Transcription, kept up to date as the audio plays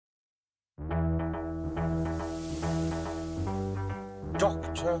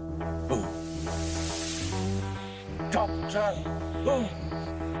Doctor Who. Doctor Who.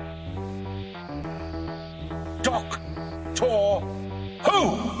 Doctor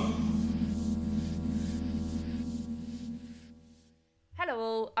Who. Hello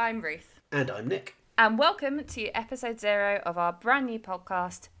all, I'm Ruth. And I'm Nick. And welcome to episode 0 of our brand new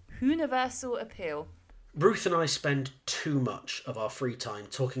podcast, Universal Appeal. Ruth and I spend too much of our free time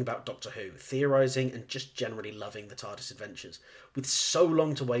talking about Doctor Who, theorising and just generally loving the TARDIS adventures. With so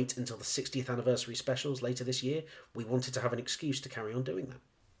long to wait until the 60th anniversary specials later this year, we wanted to have an excuse to carry on doing that.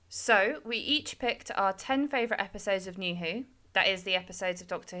 So, we each picked our 10 favourite episodes of New Who, that is the episodes of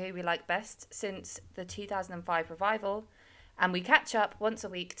Doctor Who we like best since the 2005 revival, and we catch up once a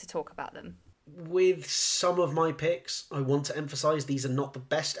week to talk about them. With some of my picks, I want to emphasise these are not the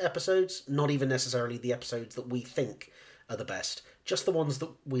best episodes, not even necessarily the episodes that we think are the best, just the ones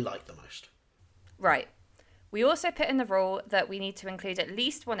that we like the most. Right. We also put in the rule that we need to include at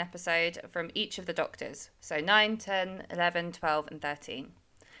least one episode from each of the Doctors, so 9, 10, 11, 12 and 13.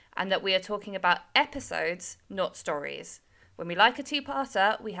 And that we are talking about episodes, not stories. When we like a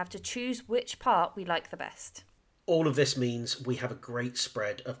two-parter, we have to choose which part we like the best. All of this means we have a great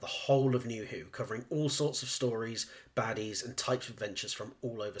spread of the whole of New Who, covering all sorts of stories, baddies and types of adventures from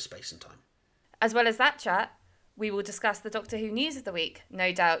all over space and time. As well as that chat, we will discuss the Doctor Who news of the week,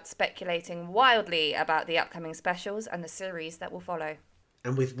 no doubt speculating wildly about the upcoming specials and the series that will follow.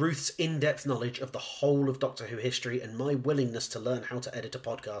 And with Ruth's in-depth knowledge of the whole of Doctor Who history and my willingness to learn how to edit a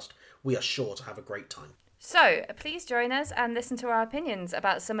podcast, we are sure to have a great time. So, please join us and listen to our opinions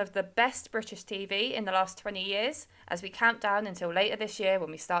about some of the best British TV in the last 20 years as we count down until later this year when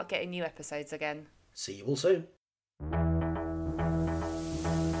we start getting new episodes again. See you all soon.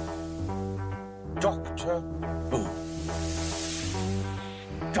 Doctor Who.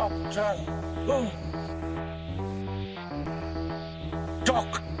 Doctor Who.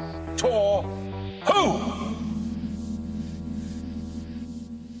 Doctor Who.